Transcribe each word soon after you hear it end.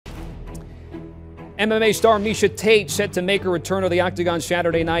MMA star Miesha Tate set to make her return to the Octagon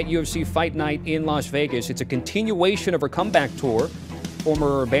Saturday night UFC Fight Night in Las Vegas. It's a continuation of her comeback tour.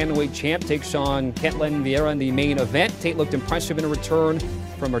 Former bantamweight champ takes on Ketlen Vieira in the main event. Tate looked impressive in her return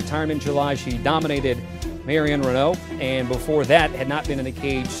from retirement in July. She dominated Marion Renault, and before that had not been in the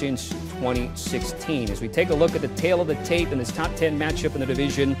cage since 2016. As we take a look at the tale of the tape in this top 10 matchup in the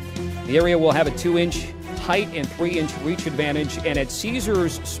division, the area will have a 2-inch height and 3-inch reach advantage, and at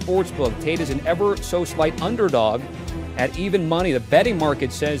Caesars Sportsbook, Tate is an ever so slight underdog at even money. The betting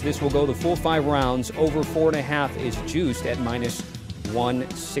market says this will go the full 5 rounds. Over 4.5 is juiced at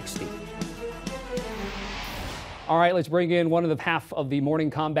 -160. All right, let's bring in one of the half of the Morning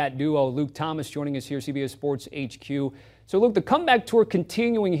Combat duo, Luke Thomas, joining us here, CBS Sports HQ. So, Luke, the comeback tour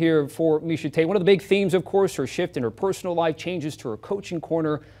continuing here for Miesha Tate. One of the big themes, of course, her shift in her personal life, changes to her coaching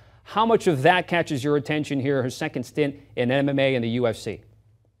corner. How much of that catches your attention here, her second stint in MMA and the UFC?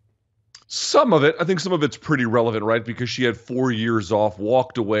 Some of it. I think some of it's pretty relevant, right? Because she had 4 years off,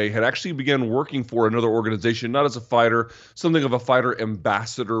 walked away, had actually began working for another organization, not as a fighter, something of a fighter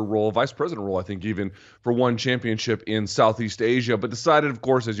ambassador role, vice president role, I think, even for one championship in Southeast Asia, but decided, of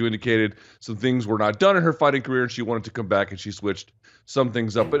course, as you indicated, some things were not done in her fighting career, and she wanted to come back, and she switched some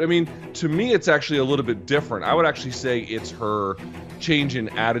things up. But I mean, to me, it's actually a little bit different. I would actually say it's her change in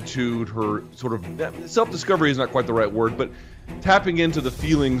attitude, her sort of self-discovery is not quite the right word, but tapping into the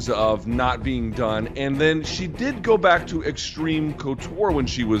feelings of not being done. And then she did go back to Extreme Couture when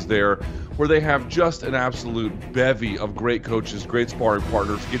she was there, where they have just an absolute bevy of great coaches, great sparring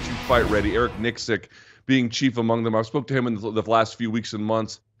partners, get you fight ready. Eric Nixick being chief among them. I spoke to him in the last few weeks and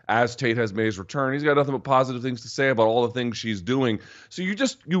months as Tate has made his return. He's got nothing but positive things to say about all the things she's doing. So you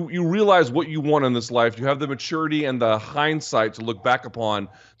realize what you want in this life. You have the maturity and the hindsight to look back upon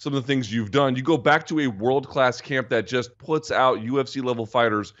some of the things you've done. You go back to a world-class camp that just puts out UFC-level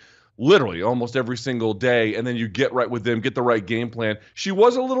fighters literally almost every single day, and then you get right with them, get the right game plan. She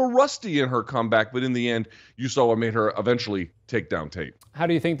was a little rusty in her comeback, but in the end, you saw what made her eventually take down Tate. How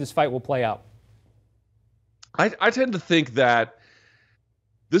do you think this fight will play out? I tend to think that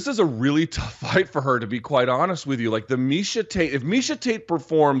this is a really tough fight for her, to be quite honest with you. Like if Miesha Tate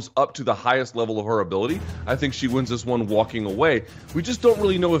performs up to the highest level of her ability, I think she wins this one walking away. We just don't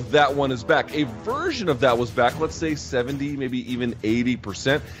really know if that one is back. A version of that was back, let's say 70, maybe even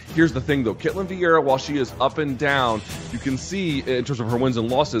 80%. Here's the thing though, Ketlen Vieira, while she is up and down, you can see in terms of her wins and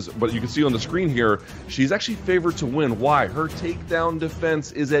losses, but you can see on the screen here, she's actually favored to win. Why? Her takedown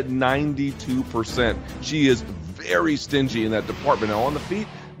defense is at 92%. She is very stingy in that department. Now on the feet,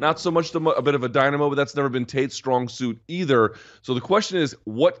 not so much a bit of a dynamo, but that's never been Tate's strong suit either. So the question is,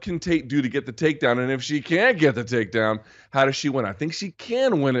 what can Tate do to get the takedown? And if she can't get the takedown, how does she win? I think she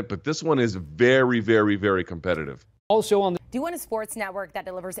can win it, but this one is very, very, very competitive. Also on the Do you want a sports network that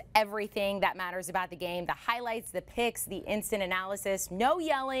delivers everything that matters about the game? The highlights, the picks, the instant analysis, no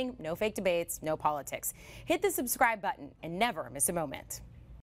yelling, no fake debates, no politics. Hit the subscribe button and never miss a moment.